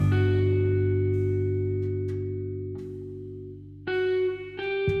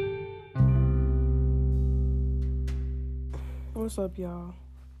What's up, y'all?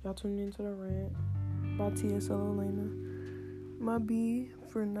 Y'all tuned into the rant by TSL Elena. My B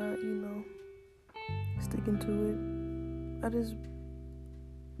for not, sticking to it. I just,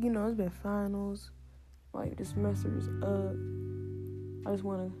 it's been finals. Like, the semester is up. I just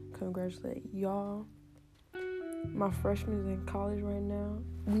want to congratulate y'all. My freshmen is in college right now.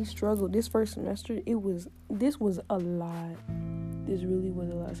 We struggled. This first semester, this was a lot. This really was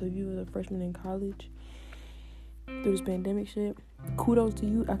a lot. So if you were a freshman in college through this pandemic shit, kudos to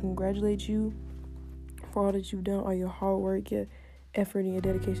you. I congratulate you for all that you've done, all your hard work, your effort, and your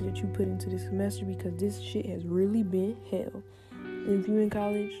dedication that you put into this semester, because this shit has really been hell. And if you're in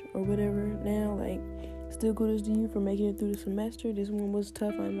college or whatever now, still kudos to you for making it through the semester. This one was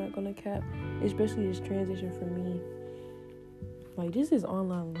tough. I'm not gonna cap, especially this transition for me. This is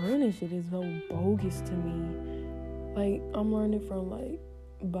online learning shit is so bogus to me. I'm learning from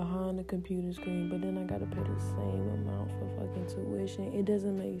behind the computer screen, but then I gotta pay the same amount for fucking tuition. It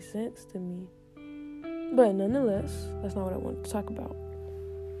doesn't make sense to me. But nonetheless, that's not what I wanted to talk about.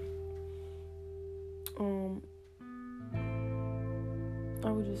 I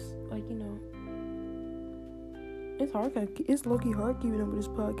would just it's hard. It's low-key hard keeping up with this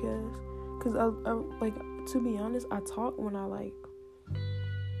podcast, cause I to be honest, I talk when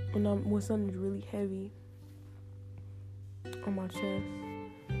when something's really heavy on my chest,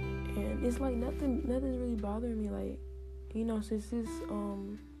 and it's nothing's really bothering me. Since this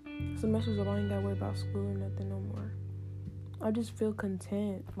semester's over, I ain't gotta worry about school or nothing no more. I just feel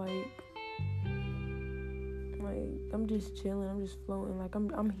content. I'm just chilling. I'm just floating.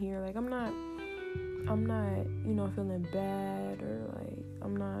 I'm here. I'm not feeling bad, or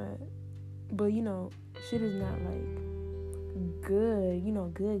I'm not. But shit is not good.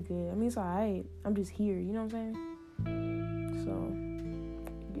 Good. I mean, it's alright. I'm just here. You know what I'm saying? So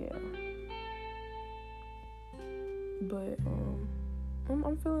yeah. But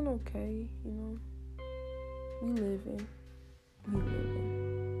I'm feeling okay. We living. I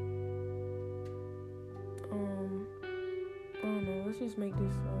don't know. Let's just make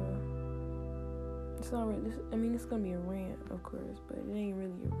this. It's not really. It's gonna be a rant, of course, but it ain't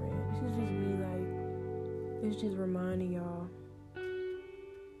really a rant. This is just me. It's just reminding y'all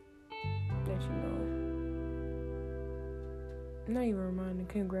that not even reminding,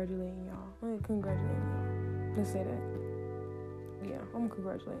 congratulating y'all. Congratulating y'all. Let's say that. Yeah, I'm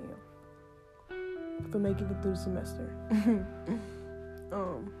congratulating y'all for making it through the semester.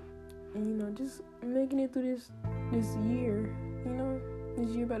 And just making it through this year.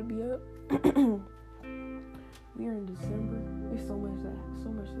 This year about to be up. We are in December. There's so much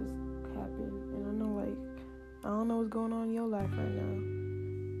that's happened, and I know I don't know what's going on in your life right now,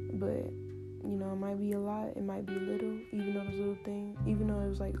 but it might be a lot, it might be little, even though it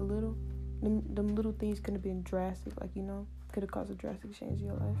was a little, them little things could have been drastic, could have caused a drastic change in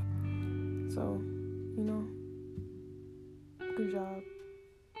your life. So, good job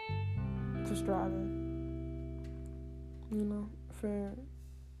for striving, for,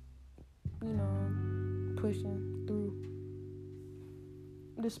 pushing through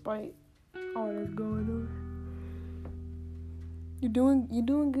despite all that's going on. You're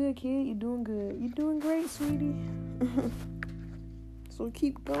doing good, kid. You're doing good. You're doing great, sweetie. So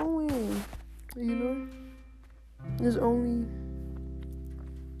keep going. There's only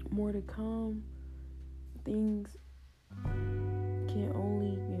more to come. Things can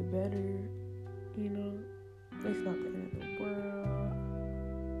only get better. It's not the end of the world.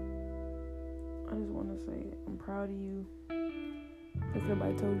 I just want to say I'm proud of you. If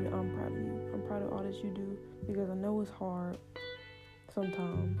nobody told you, I'm proud of you. I'm proud of all that you do, because I know it's hard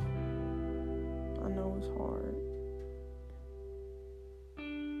sometimes. I know it's hard.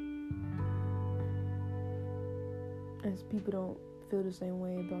 As people don't feel the same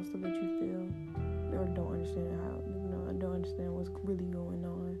way about stuff that you feel, or don't understand I don't understand what's really going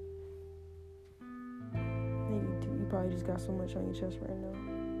on. You probably just got so much on your chest right now.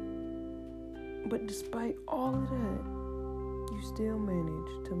 But despite all of that, you still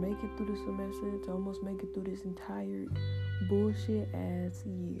managed to make it through the semester, to almost make it through this entire bullshit ass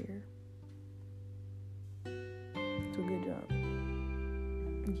year. So good job.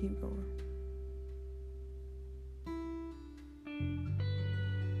 And keep going.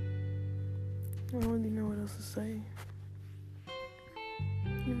 I don't really know what else to say.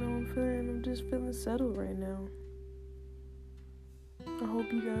 I'm just feeling settled right now. I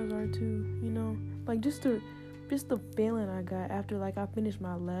hope you guys are too, just the feeling I got after I finished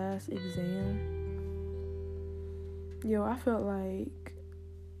my last exam. I felt I'm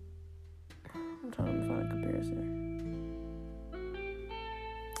trying to find a comparison.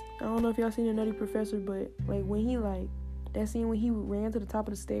 I don't know if y'all seen the Nutty Professor, but when he That scene when he ran to the top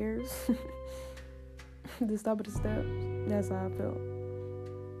of the stairs, the top of the steps, that's how I felt.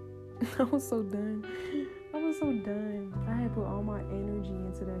 I was so done. I had put all my energy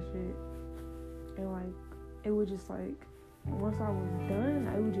into that shit. And, like, it was just, like, once I was done,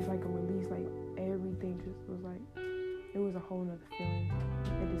 it was just, like, a release. Like, everything just was, like, it was a whole nother feeling.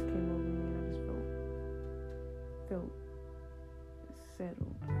 It just came over me, and I just felt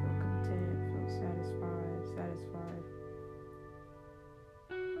settled, felt content, felt satisfied.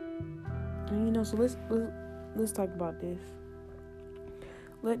 And, you know, so let's talk about this.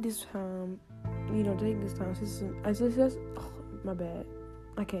 Let this time, you know, take this time. My bad.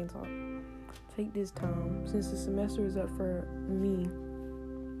 I can't talk. Take this time, since the semester is up for me.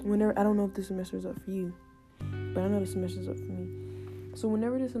 I don't know if the semester is up for you, but I know the semester is up for me. So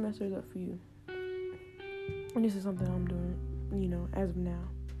whenever the semester is up for you, and this is something I'm doing, you know, as of now.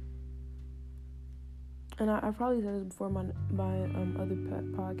 And I probably said this before my other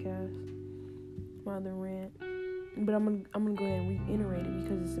podcast, my other rant, but I'm gonna go ahead and reiterate it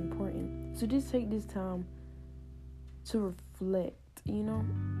because it's important. So just take this time to reflect. You know,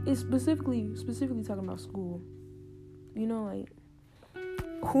 it's specifically talking about school. You know, like,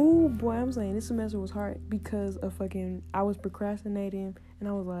 I'm saying this semester was hard because of I was procrastinating, and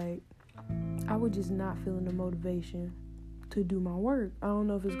I was like, I was just not feeling the motivation to do my work. I don't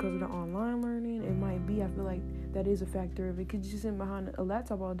know if it's because of the online learning. It might be. I feel like that is a factor of it. Because just sitting behind a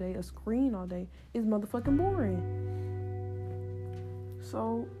laptop all day, a screen all day, is motherfucking boring.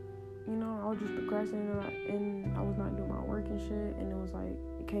 So, you know, I was just procrastinating, and I was not doing my work and shit. And it was like,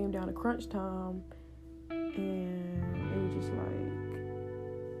 it came down to crunch time, and it was just like,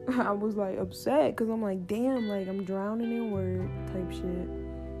 I was like upset because I'm like, damn, like I'm drowning in work type shit.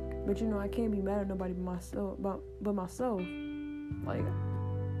 But you know, I can't be mad at nobody but myself. Like,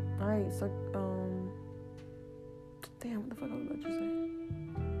 alright, so damn, what the fuck I was about to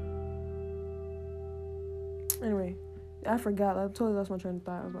say? Anyway, I forgot. I totally lost my train of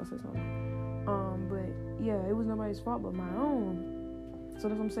thought. I was about to say something. But yeah, it was nobody's fault but my own. So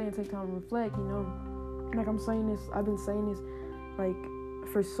that's what I'm saying. Take time to reflect. You know, like I've been saying this, like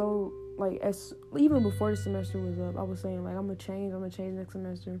for so, like as even before the semester was up, I was saying like I'm gonna change next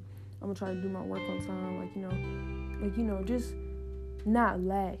semester. I'm gonna try to do my work on time. Like you know, just not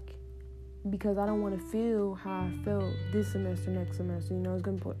lack, because I don't want to feel how I felt this semester, next semester. You know, it's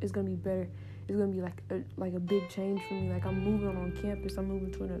gonna be better. It's gonna be like a big change for me. Like I'm moving on campus. I'm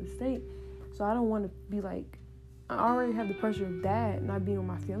moving to another state. So I don't want to be like, I already have the pressure of that not being on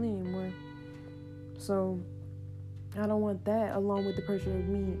my feeling anymore. So I don't want that, along with the pressure of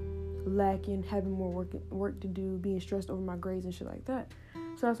me lacking, having more work to do, being stressed over my grades and shit like that.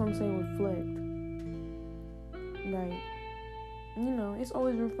 So that's what I'm saying, reflect. Like, you know, it's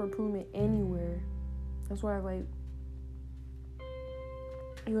always room for improvement anywhere. That's why, like,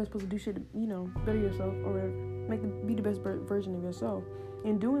 you're supposed to do shit to, you know, better yourself, or be the best version of yourself.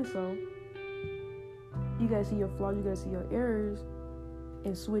 In doing so, you gotta see your flaws, you gotta see your errors,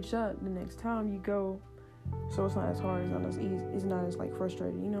 and switch up the next time you go, so it's not as hard, it's not as easy, it's not as like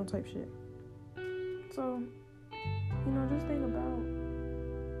frustrating, you know, type shit. So, you know, just think about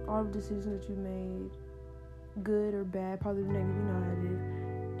all the decisions that you made, good or bad, positive, negative, you know how it is,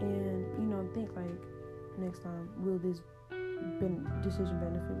 and you know, think like, next time, will this decision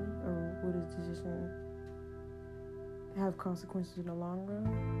benefit me, or will this decision have consequences in the long run?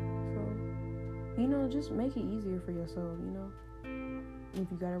 So, you know, just make it easier for yourself, you know. If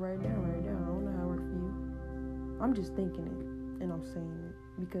you gotta write it down, write it down. I don't know how it works for you. I'm just thinking it, and I'm saying it,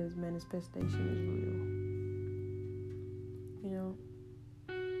 because manifestation is real. You know,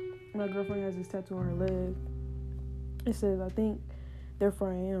 my girlfriend has this tattoo on her leg. It says, I think,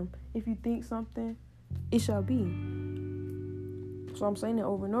 therefore I am. If you think something, it shall be. So I'm saying it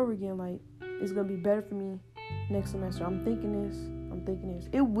over and over again, like, it's gonna be better for me next semester. I'm thinking this.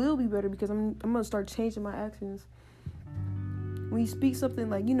 It will be better, because I'm gonna start changing my actions. When you speak something,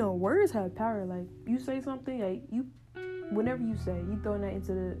 like, you know, words have power. Like, you say something, like, whenever you say, you throwing that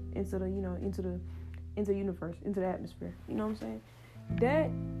into the universe, into the atmosphere. You know what I'm saying?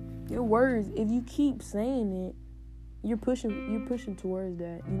 That, your words, if you keep saying it, you're pushing towards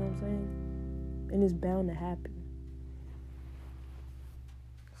that. You know what I'm saying? And it's bound to happen.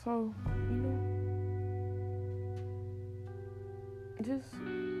 So, you know, just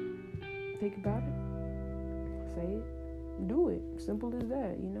think about it, say it, do it. Simple as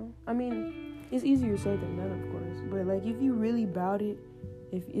that, you know? I mean, it's easier said than done, of course, but like, if you really about it,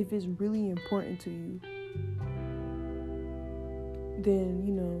 if it's really important to you, then,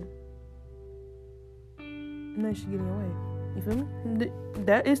 you know, nothing should get in your way. You feel me?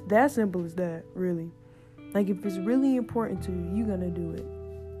 That is that simple as that, really. Like, if it's really important to you, you're gonna do it.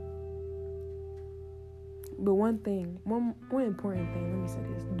 But one important thing, let me say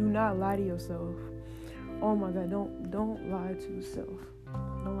this. Do not lie to yourself. Oh my God, don't lie to yourself.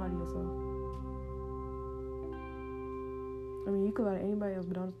 Don't lie to yourself. I mean, you could lie to anybody else,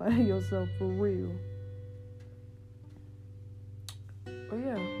 but don't lie to yourself for real. But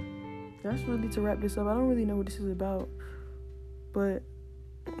yeah, that's really to wrap this up. I don't really know what this is about, but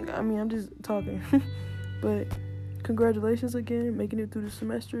I mean, I'm just talking. But congratulations again, making it through the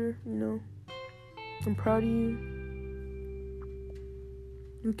semester, you know. I'm proud of you.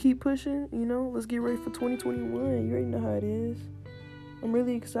 You keep pushing, you know. Let's get ready for 2021. You already know how it is. I'm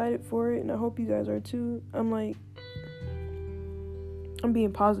really excited for it, and I hope you guys are too. I'm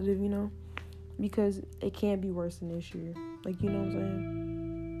being positive, you know, because it can't be worse than this year. Like, you know what I'm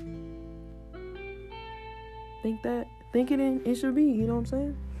saying? Think it in, it should be, you know what I'm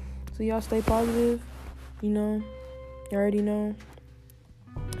saying? So y'all stay positive, you know. You already know.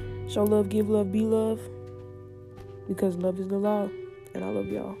 Show love, give love, be love. Because love is the law. And I love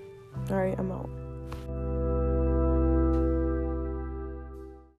y'all. Alright, I'm out.